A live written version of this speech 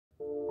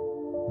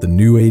The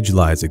New Age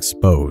lies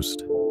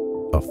exposed,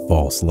 a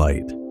false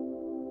light.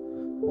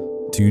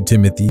 2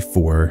 Timothy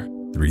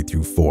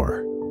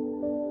 4:3-4.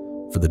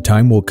 For the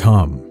time will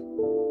come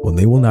when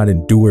they will not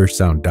endure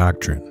sound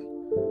doctrine,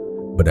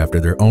 but after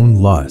their own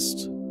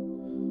lusts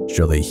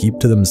shall they heap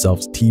to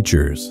themselves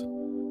teachers,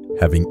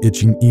 having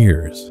itching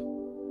ears,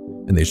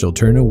 and they shall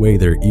turn away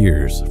their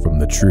ears from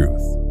the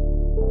truth,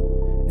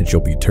 and shall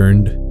be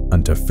turned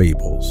unto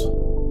fables.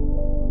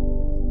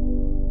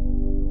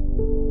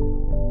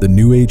 The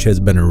New Age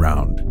has been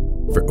around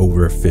for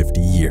over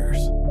 50 years,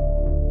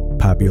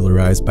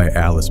 popularized by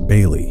Alice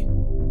Bailey,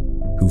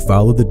 who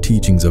followed the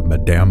teachings of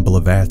Madame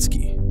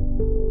Blavatsky,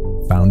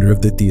 founder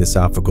of the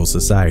Theosophical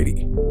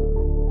Society.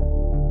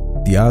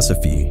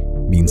 Theosophy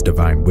means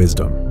divine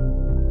wisdom,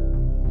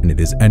 and it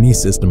is any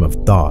system of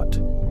thought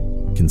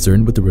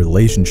concerned with the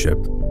relationship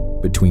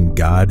between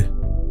God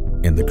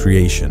and the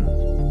creation,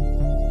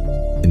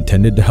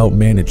 intended to help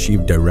man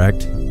achieve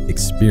direct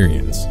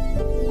experience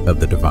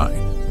of the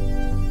divine.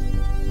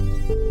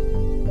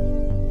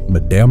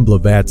 Madame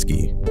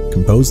Blavatsky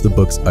composed the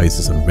books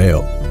Isis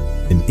Unveiled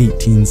in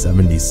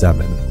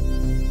 1877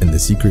 and The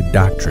Secret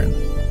Doctrine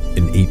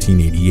in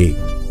 1888.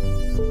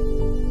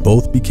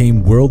 Both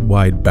became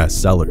worldwide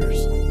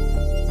bestsellers.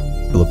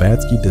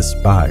 Blavatsky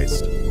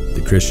despised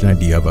the Christian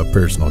idea of a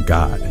personal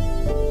God.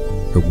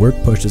 Her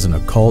work pushes an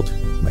occult,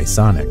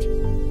 Masonic,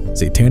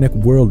 satanic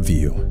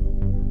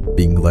worldview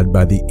being led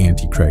by the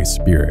Antichrist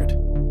spirit,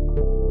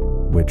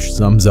 which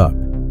sums up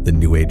the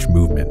New Age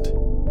movement.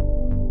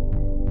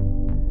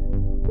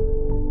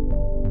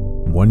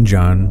 1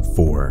 John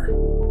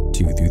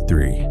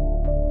 4:2-3.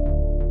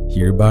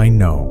 Hereby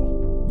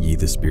know ye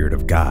the Spirit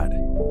of God.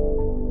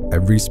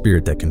 Every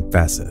spirit that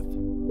confesseth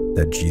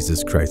that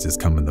Jesus Christ is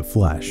come in the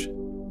flesh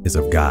is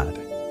of God,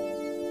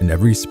 and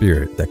every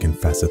spirit that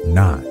confesseth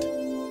not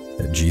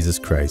that Jesus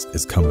Christ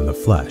is come in the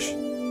flesh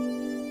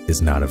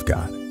is not of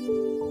God.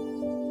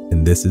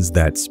 And this is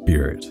that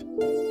spirit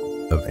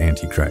of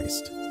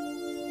Antichrist,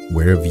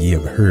 whereof ye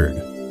have heard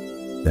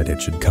that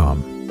it should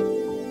come,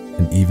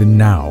 and even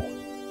now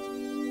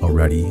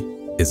already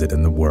is it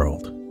in the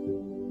world.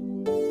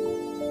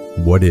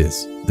 What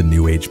is the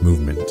New Age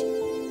movement?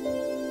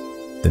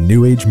 The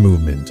New Age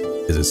movement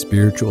is a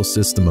spiritual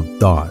system of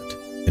thought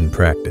and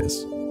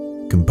practice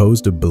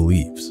composed of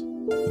beliefs,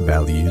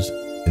 values,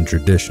 and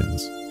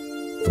traditions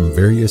from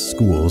various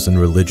schools and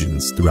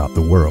religions throughout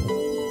the world.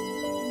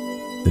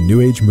 The New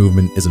Age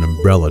movement is an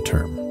umbrella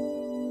term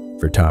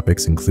for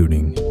topics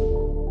including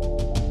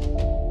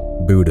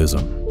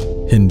Buddhism,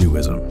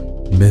 Hinduism,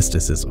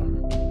 mysticism,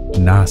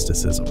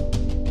 Gnosticism,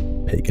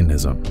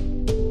 paganism,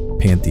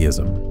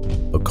 pantheism,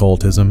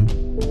 occultism,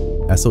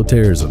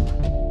 esotericism,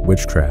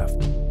 witchcraft,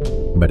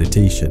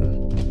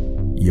 meditation,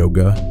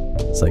 yoga,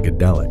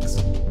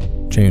 psychedelics,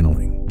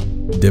 channeling,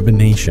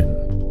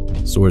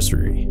 divination,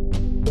 sorcery,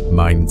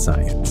 mind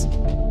science,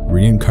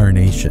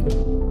 reincarnation,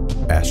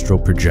 astral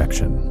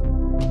projection,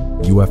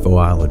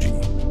 UFOlogy,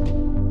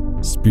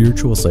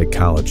 spiritual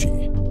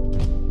psychology,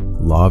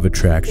 law of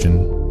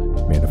attraction,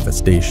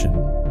 manifestation,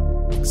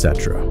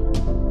 etc.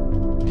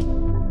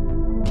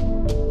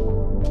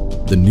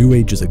 The New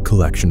Age is a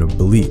collection of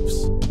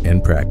beliefs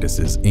and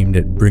practices aimed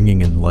at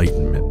bringing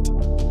enlightenment.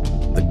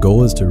 The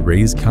goal is to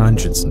raise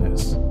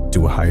consciousness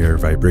to a higher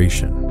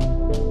vibration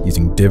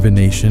using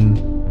divination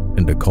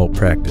and occult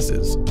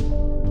practices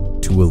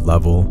to a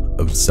level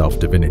of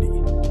self-divinity.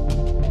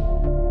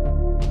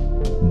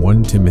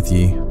 1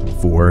 Timothy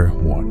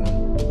 4:1.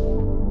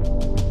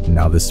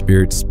 Now the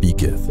Spirit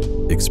speaketh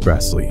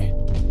expressly,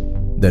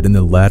 that in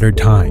the latter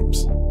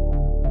times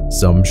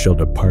some shall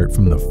depart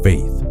from the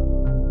faith,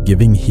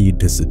 giving heed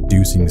to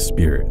seducing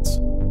spirits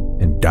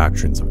and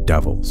doctrines of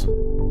devils.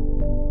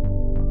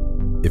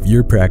 If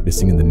you're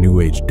practicing in the New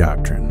Age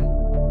doctrine,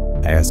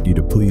 I ask you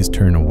to please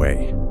turn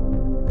away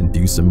and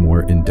do some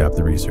more in-depth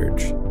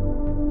research.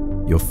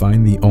 You'll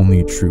find the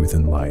only truth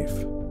in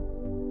life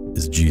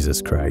is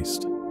Jesus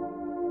Christ.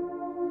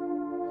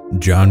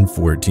 John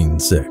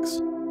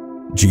 14:6.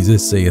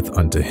 Jesus saith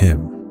unto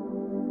him,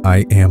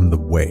 I am the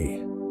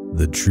way,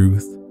 the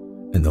truth,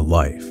 and the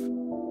life.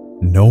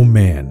 No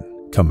man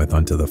cometh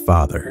unto the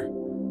Father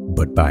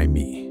but by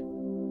me.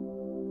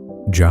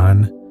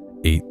 John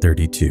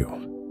 8:32.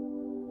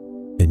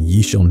 And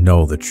ye shall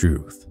know the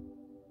truth,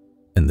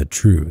 and the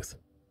truth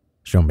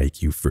shall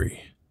make you free.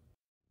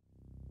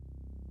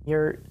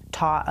 You're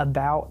taught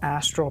about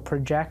astral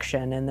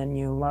projection, and then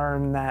you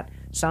learn that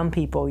some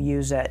people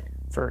use it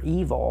for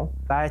evil.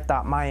 I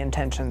thought my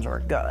intentions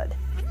were good.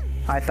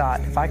 I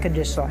thought if I could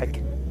just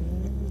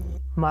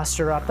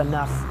muster up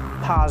enough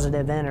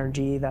positive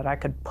energy that I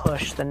could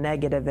push the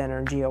negative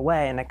energy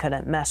away and it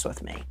couldn't mess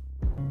with me.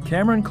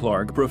 Cameron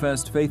Clark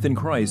professed faith in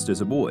Christ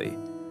as a boy,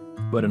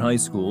 but in high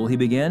school he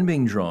began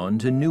being drawn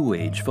to New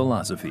Age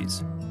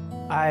philosophies.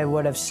 I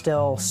would have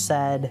still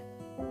said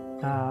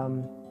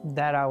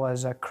that I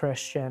was a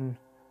Christian,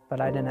 but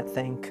I didn't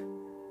think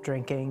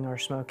drinking or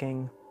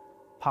smoking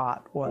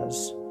pot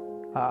was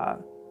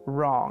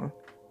wrong.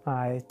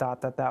 I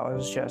thought that that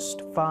was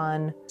just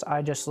fun.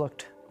 I just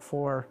looked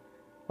for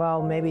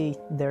well, maybe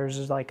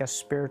there's like a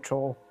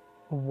spiritual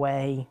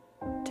way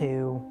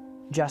to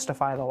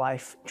justify the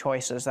life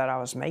choices that I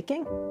was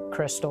making,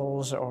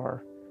 crystals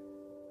or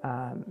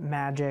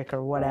magic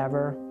or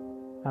whatever.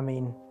 I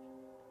mean,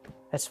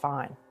 it's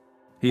fine.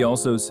 He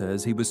also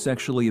says he was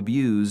sexually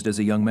abused as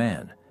a young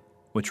man,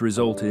 which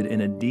resulted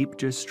in a deep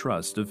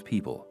distrust of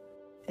people.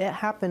 It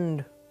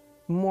happened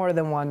more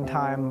than one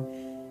time.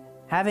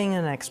 Having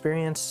an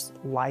experience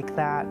like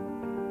that,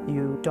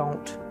 you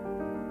don't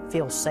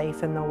feel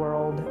safe in the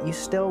world. You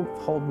still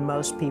hold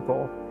most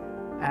people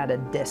at a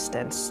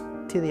distance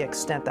to the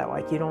extent that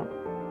like you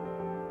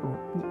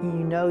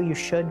know you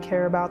should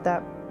care about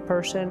that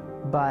person,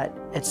 but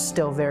it's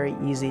still very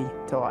easy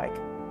to like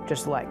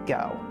just let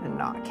go and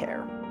not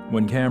care.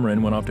 When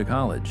Cameron went off to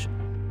college,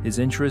 his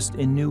interest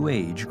in New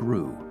Age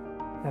grew.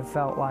 I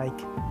felt like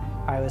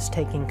I was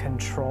taking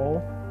control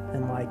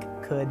and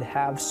like could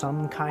have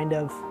some kind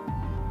of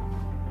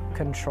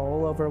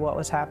control over what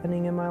was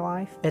happening in my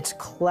life. It's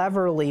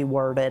cleverly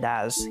worded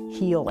as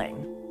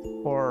healing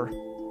or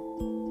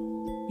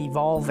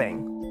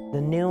evolving. The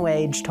New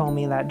Age told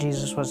me that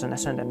Jesus was an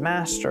ascended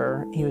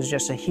master. He was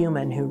just a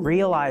human who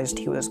realized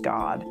he was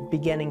God.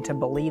 Beginning to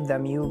believe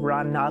them, you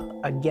run up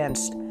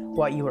against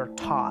what you were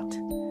taught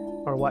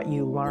or what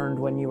you learned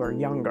when you were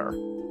younger.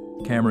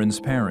 Cameron's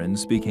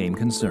parents became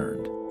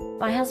concerned.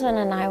 My husband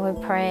and I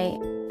would pray,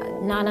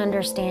 not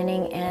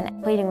understanding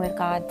and pleading with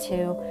God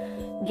to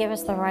give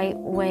us the right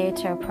way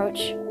to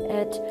approach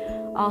it,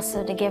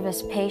 also to give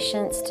us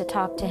patience to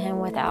talk to him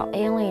without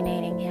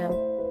alienating him.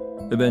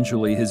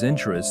 Eventually, his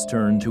interest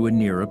turned to a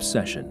near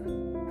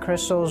obsession.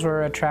 Crystals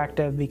were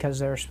attractive because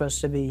they were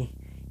supposed to be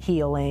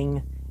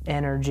healing,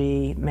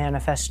 energy,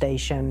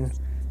 manifestation.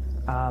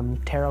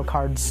 Tarot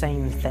cards,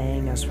 same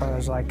thing as far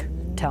as like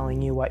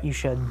telling you what you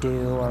should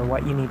do or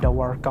what you need to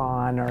work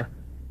on or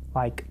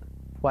like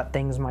what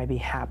things might be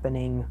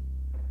happening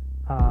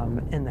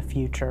in the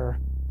future.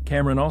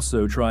 Cameron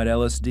also tried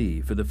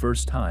LSD for the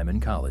first time in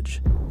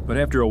college. But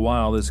after a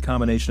while, this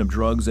combination of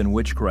drugs and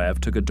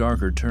witchcraft took a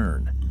darker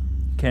turn.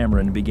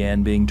 Cameron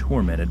began being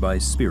tormented by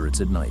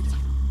spirits at night.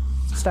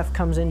 Stuff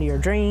comes into your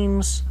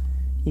dreams,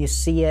 you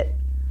see it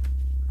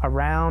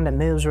around, it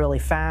moves really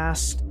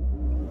fast.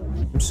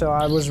 So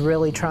I was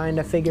really trying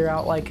to figure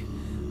out like,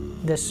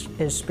 this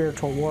is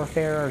spiritual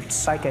warfare or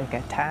psychic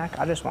attack.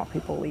 I just want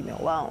people to leave me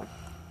alone.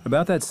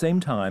 About that same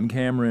time,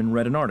 Cameron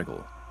read an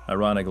article,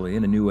 ironically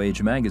in a New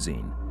Age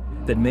magazine,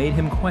 that made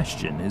him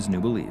question his new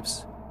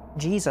beliefs.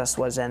 Jesus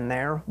was in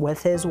there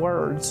with his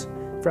words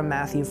from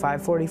Matthew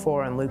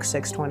 5:44 and Luke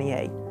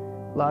 6:28.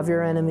 Love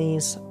your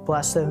enemies,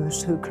 bless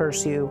those who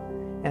curse you,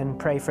 and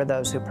pray for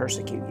those who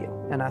persecute you.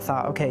 And I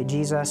thought, okay,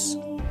 Jesus,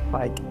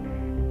 like,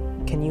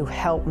 can you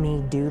help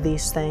me do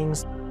these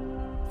things?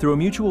 Through a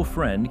mutual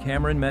friend,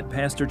 Cameron met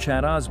Pastor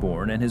Chad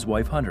Osborne and his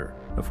wife Hunter,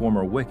 a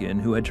former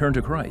Wiccan who had turned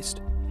to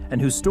Christ, and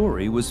whose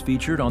story was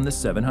featured on the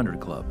 700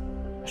 Club.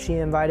 She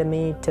invited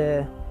me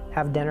to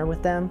have dinner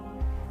with them,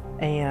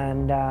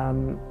 and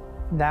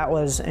that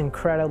was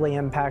incredibly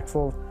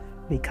impactful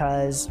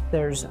because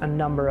there's a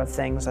number of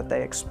things that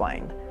they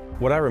explained.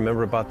 What I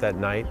remember about that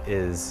night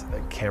is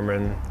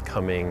Cameron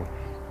coming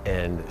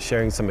and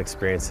sharing some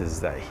experiences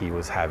that he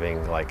was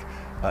having, like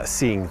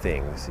seeing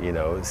things, you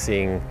know,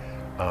 seeing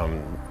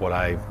what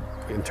I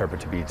interpret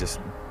to be just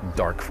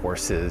dark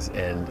forces,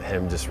 and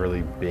him just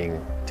really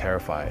being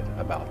terrified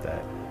about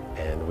that.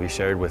 And we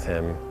shared with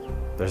him,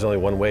 there's only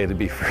one way to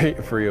be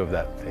free of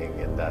that thing,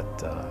 and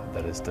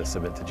that is to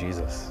submit to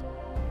Jesus.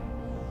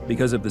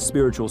 Because of the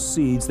spiritual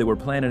seeds that were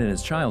planted in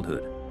his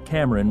childhood,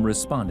 Cameron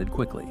responded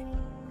quickly.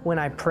 When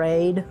I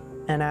prayed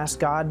and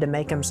asked God to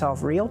make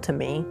himself real to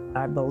me,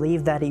 I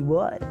believed that he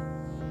would,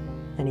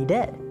 and he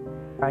did.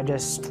 I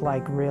just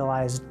like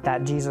realized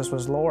that Jesus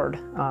was Lord,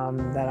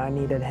 that I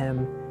needed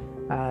him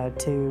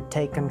to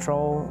take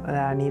control,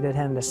 that I needed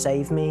him to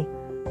save me.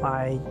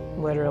 I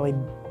literally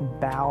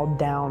bowed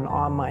down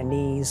on my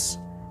knees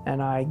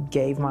and I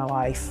gave my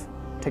life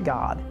to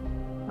God.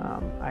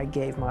 I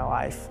gave my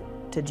life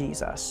to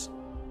Jesus.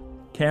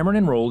 Cameron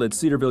enrolled at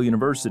Cedarville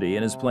University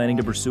and is planning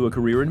to pursue a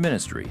career in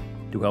ministry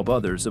to help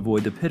others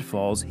avoid the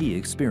pitfalls he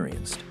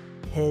experienced.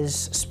 His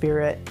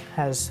Spirit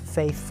has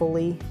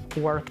faithfully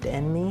worked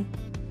in me.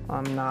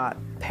 I'm not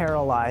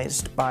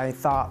paralyzed by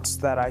thoughts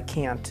that I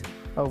can't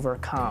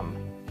overcome.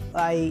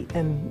 I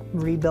am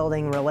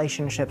rebuilding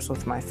relationships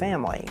with my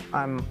family.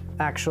 I'm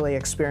actually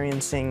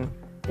experiencing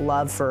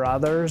love for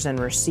others and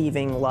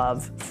receiving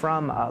love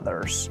from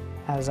others.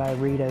 As I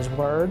read his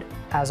word,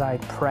 as I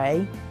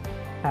pray,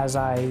 as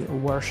I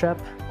worship,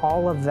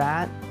 all of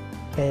that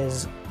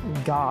is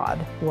God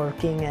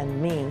working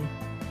in me.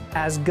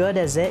 As good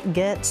as it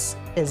gets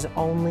is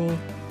only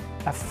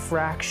a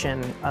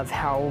fraction of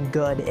how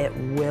good it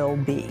will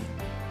be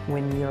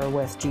when you're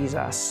with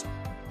Jesus.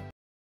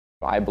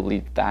 I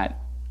believed that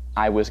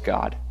I was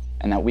God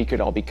and that we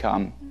could all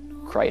become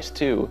Christ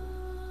too,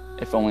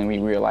 if only we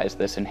realized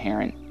this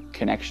inherent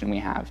connection we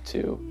have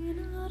to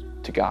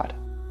God.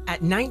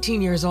 At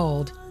 19 years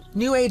old,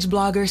 New Age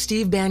blogger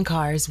Steve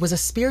Bancars was a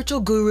spiritual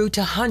guru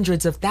to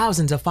hundreds of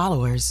thousands of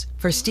followers.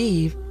 For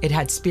Steve, it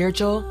had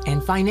spiritual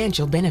and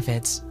financial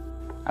benefits.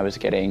 I was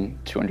getting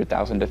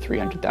 200,000 to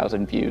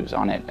 300,000 views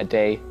on it a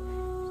day,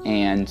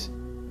 and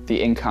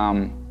the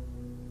income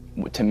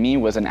to me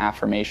was an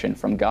affirmation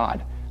from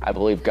God. I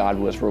believe God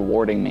was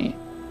rewarding me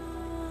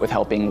with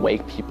helping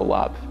wake people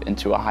up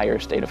into a higher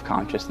state of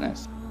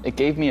consciousness. It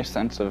gave me a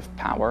sense of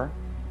power,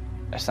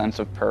 a sense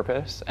of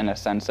purpose, and a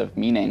sense of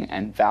meaning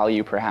and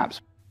value,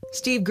 perhaps.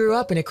 Steve grew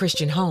up in a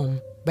Christian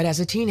home, but as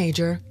a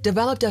teenager,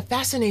 developed a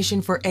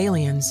fascination for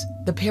aliens,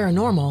 the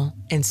paranormal,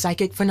 and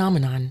psychic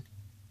phenomenon.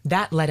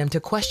 That led him to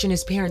question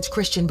his parents'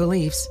 Christian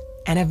beliefs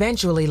and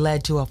eventually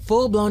led to a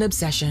full-blown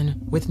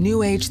obsession with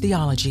New Age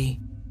theology.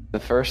 The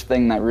first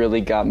thing that really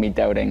got me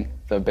doubting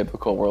the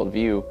biblical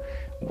worldview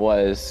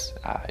was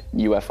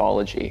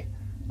ufology.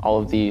 All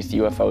of these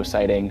UFO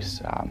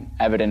sightings,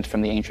 evidence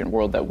from the ancient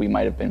world that we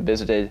might have been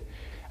visited,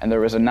 and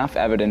there was enough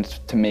evidence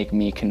to make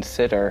me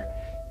consider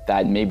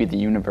that maybe the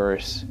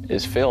universe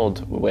is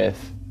filled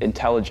with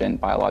intelligent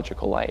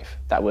biological life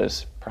that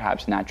was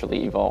perhaps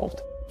naturally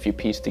evolved. If you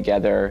piece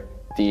together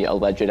the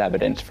alleged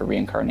evidence for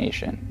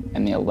reincarnation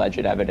and the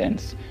alleged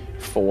evidence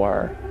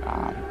for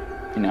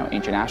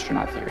ancient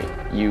astronaut theory,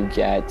 you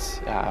get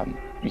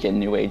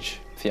New Age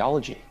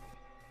theology.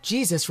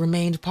 Jesus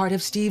remained part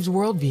of Steve's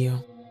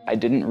worldview. I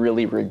didn't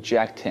really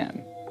reject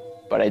him,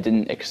 but I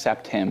didn't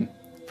accept him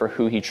for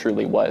who he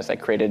truly was. I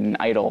created an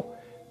idol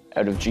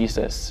out of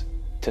Jesus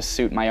to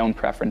suit my own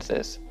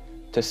preferences,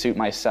 to suit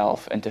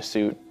myself, and to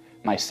suit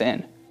my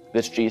sin.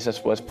 This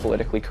Jesus was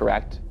politically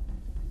correct.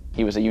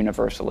 He was a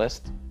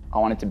universalist. I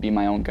wanted to be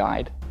my own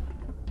guide,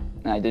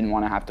 and I didn't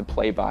want to have to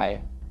play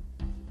by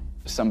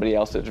somebody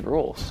else's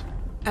rules.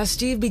 As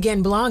Steve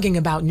began blogging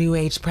about New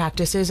Age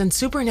practices and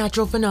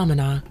supernatural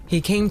phenomena, he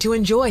came to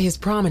enjoy his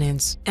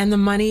prominence and the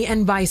money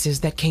and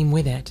vices that came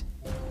with it.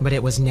 But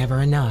it was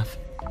never enough.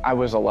 I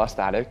was a lust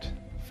addict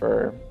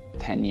for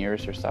 10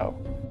 years or so.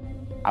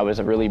 I was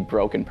a really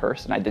broken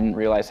person. I didn't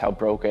realize how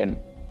broken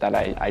that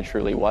I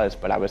truly was,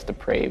 but I was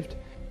depraved.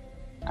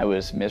 I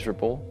was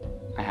miserable.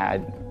 I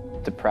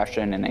had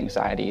depression and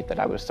anxiety that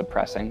I was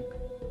suppressing.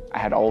 I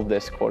had all of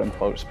this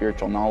quote-unquote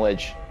spiritual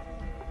knowledge,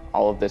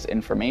 all of this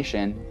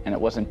information, and it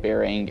wasn't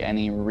bearing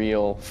any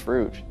real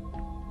fruit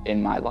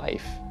in my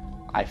life.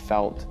 I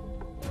felt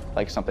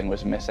like something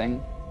was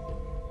missing.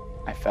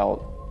 I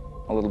felt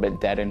a little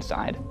bit dead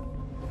inside.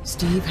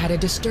 Steve had a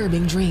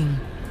disturbing dream.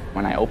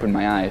 When I opened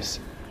my eyes,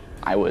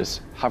 I was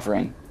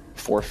hovering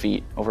 4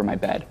 feet over my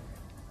bed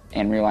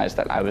and realized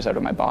that I was out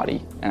of my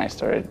body, and I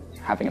started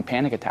having a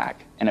panic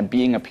attack, and a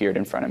being appeared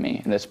in front of me,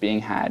 and this being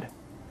had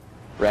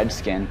red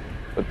skin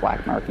with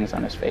black markings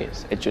on his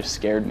face. It just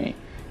scared me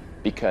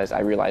because I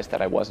realized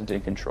that I wasn't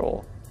in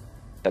control,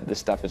 that this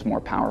stuff is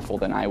more powerful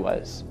than I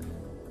was,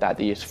 that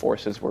these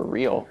forces were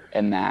real,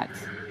 and that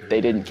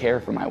they didn't care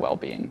for my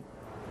well-being.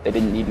 They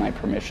didn't need my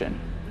permission.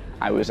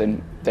 I was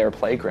in their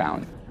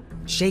playground.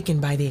 Shaken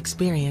by the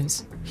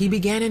experience, he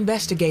began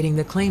investigating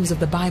the claims of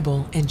the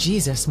Bible and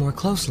Jesus more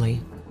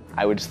closely.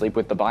 I would sleep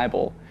with the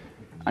Bible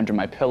under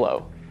my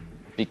pillow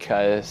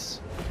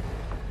because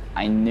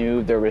I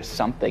knew there was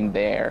something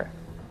there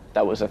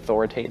that was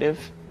authoritative,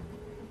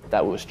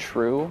 that was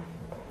true,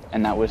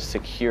 and that was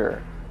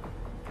secure,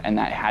 and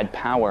that had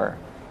power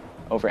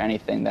over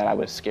anything that I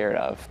was scared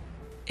of.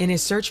 In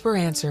his search for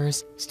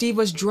answers, Steve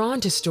was drawn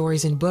to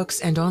stories in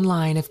books and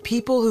online of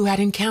people who had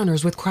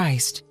encounters with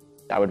Christ.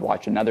 I would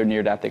watch another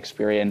near-death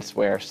experience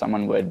where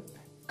someone would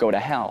go to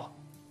hell.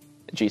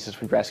 Jesus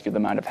would rescue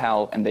them out of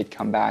hell, and they'd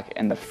come back,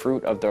 and the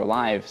fruit of their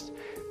lives,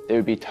 they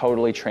would be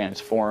totally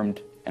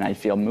transformed, and I'd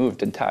feel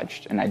moved and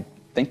touched, and I'd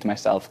think to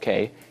myself,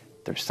 okay,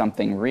 there's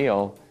something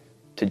real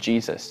to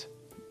Jesus,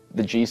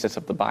 the Jesus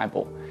of the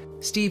Bible.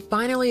 Steve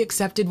finally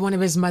accepted one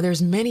of his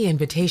mother's many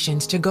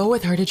invitations to go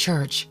with her to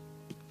church.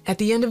 At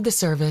the end of the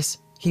service,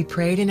 he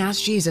prayed and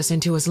asked Jesus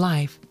into his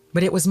life,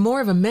 but it was more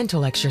of a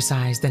mental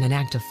exercise than an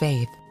act of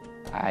faith.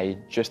 I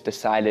just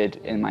decided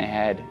in my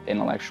head,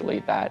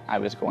 intellectually, that I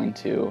was going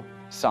to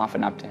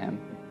soften up to him.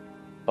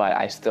 But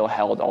I still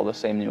held all the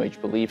same New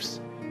Age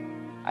beliefs.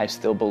 I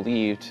still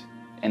believed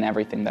in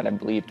everything that I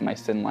believed in my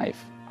sin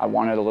life. I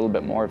wanted a little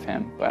bit more of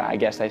him, but I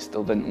guess I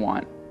still didn't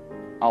want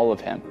all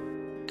of him.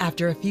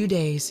 After a few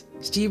days,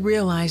 Steve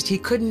realized he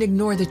couldn't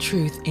ignore the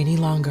truth any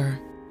longer.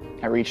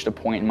 I reached a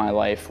point in my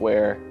life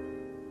where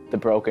the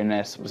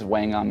brokenness was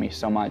weighing on me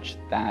so much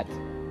that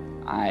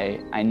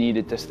I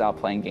needed to stop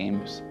playing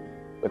games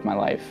with my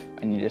life.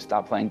 I needed to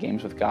stop playing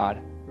games with God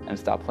and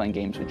stop playing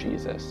games with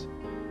Jesus.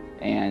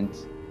 And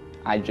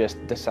I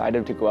just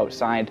decided to go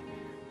outside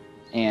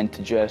and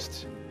to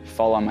just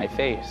fall on my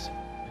face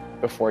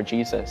before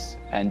Jesus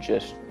and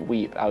just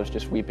weep. I was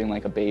just weeping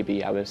like a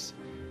baby. I was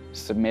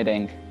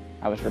submitting,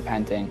 I was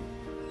repenting,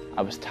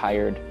 I was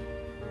tired,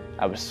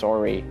 I was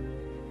sorry,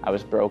 I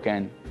was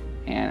broken,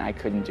 and I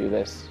couldn't do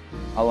this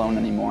alone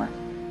anymore.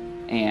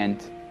 And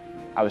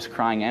I was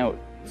crying out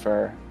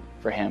for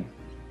him.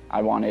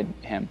 I wanted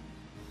him.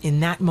 In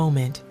that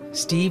moment,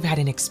 Steve had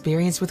an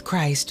experience with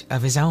Christ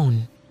of his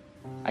own.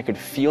 I could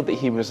feel that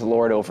he was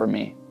Lord over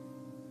me,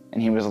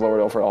 and he was Lord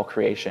over all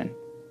creation.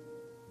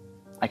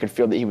 I could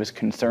feel that he was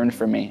concerned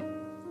for me,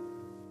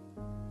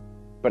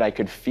 but I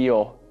could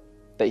feel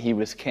that he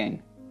was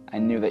king. I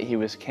knew that he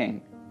was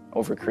king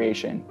over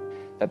creation,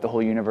 that the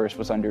whole universe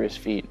was under his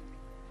feet.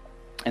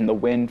 And the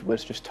wind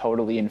was just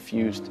totally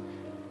infused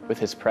with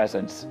his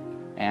presence.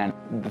 And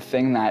the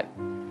thing that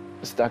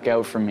stuck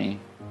out for me,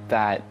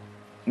 that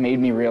made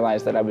me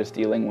realize that I was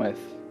dealing with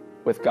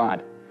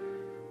God,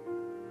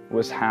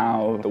 was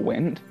how the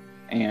wind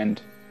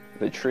and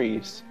the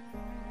trees,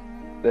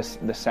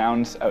 the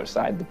sounds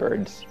outside, the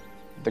birds,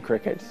 the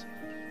crickets,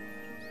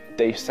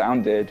 they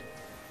sounded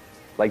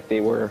like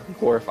they were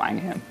glorifying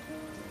him.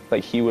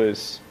 Like he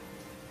was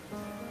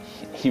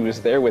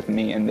there with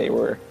me, and they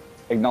were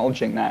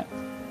acknowledging that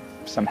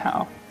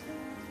somehow.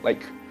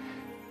 Like,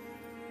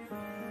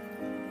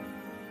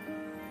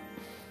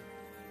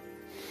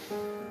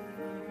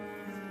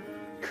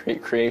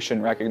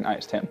 creation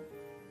recognized him.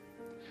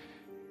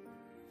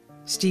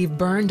 Steve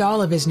burned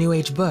all of his New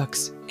Age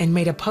books and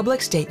made a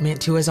public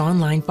statement to his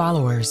online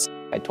followers.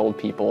 I told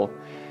people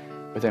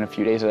within a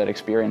few days of that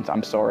experience,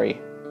 I'm sorry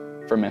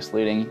for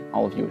misleading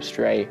all of you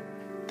astray.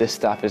 This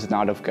stuff is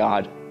not of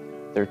God.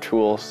 They're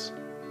tools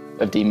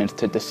of demons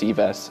to deceive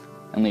us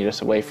and lead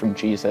us away from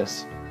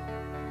Jesus.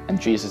 And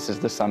Jesus is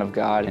the Son of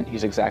God, and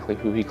he's exactly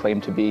who he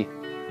claimed to be.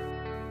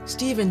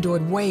 Steve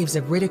endured waves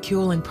of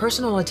ridicule and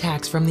personal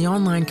attacks from the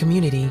online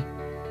community,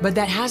 but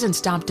that hasn't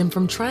stopped him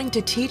from trying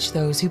to teach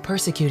those who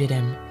persecuted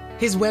him.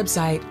 His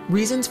website,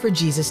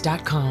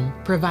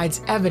 reasonsforjesus.com,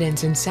 provides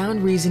evidence and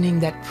sound reasoning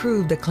that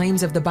prove the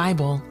claims of the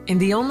Bible and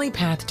the only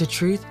path to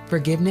truth,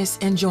 forgiveness,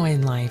 and joy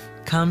in life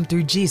come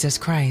through Jesus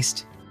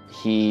Christ.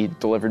 He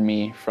delivered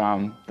me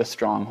from the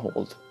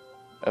stronghold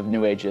of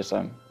New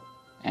Ageism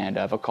and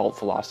of occult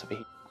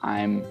philosophy.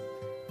 I'm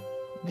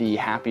the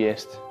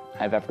happiest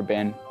I've ever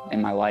been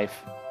in my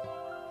life.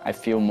 I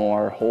feel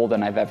more whole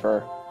than I've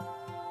ever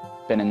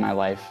been in my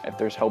life. If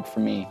there's hope for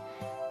me,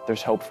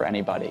 there's hope for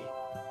anybody.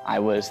 I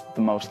was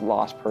the most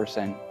lost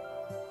person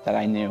that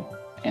I knew,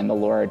 and the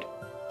Lord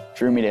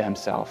drew me to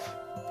himself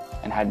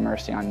and had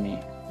mercy on me.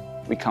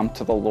 We come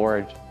to the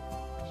Lord,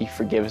 he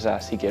forgives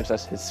us, he gives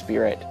us his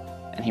Spirit,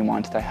 and he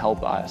wants to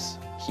help us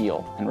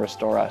heal and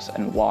restore us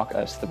and walk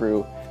us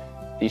through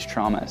these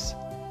traumas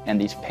and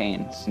these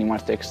pains. And he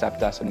wants to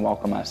accept us and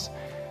welcome us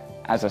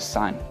as a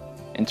son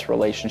into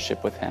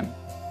relationship with him,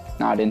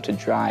 not into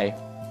dry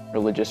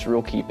religious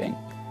rule keeping,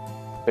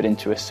 but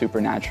into a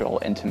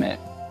supernatural, intimate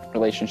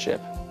relationship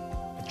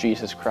with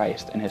Jesus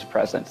Christ and his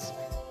presence.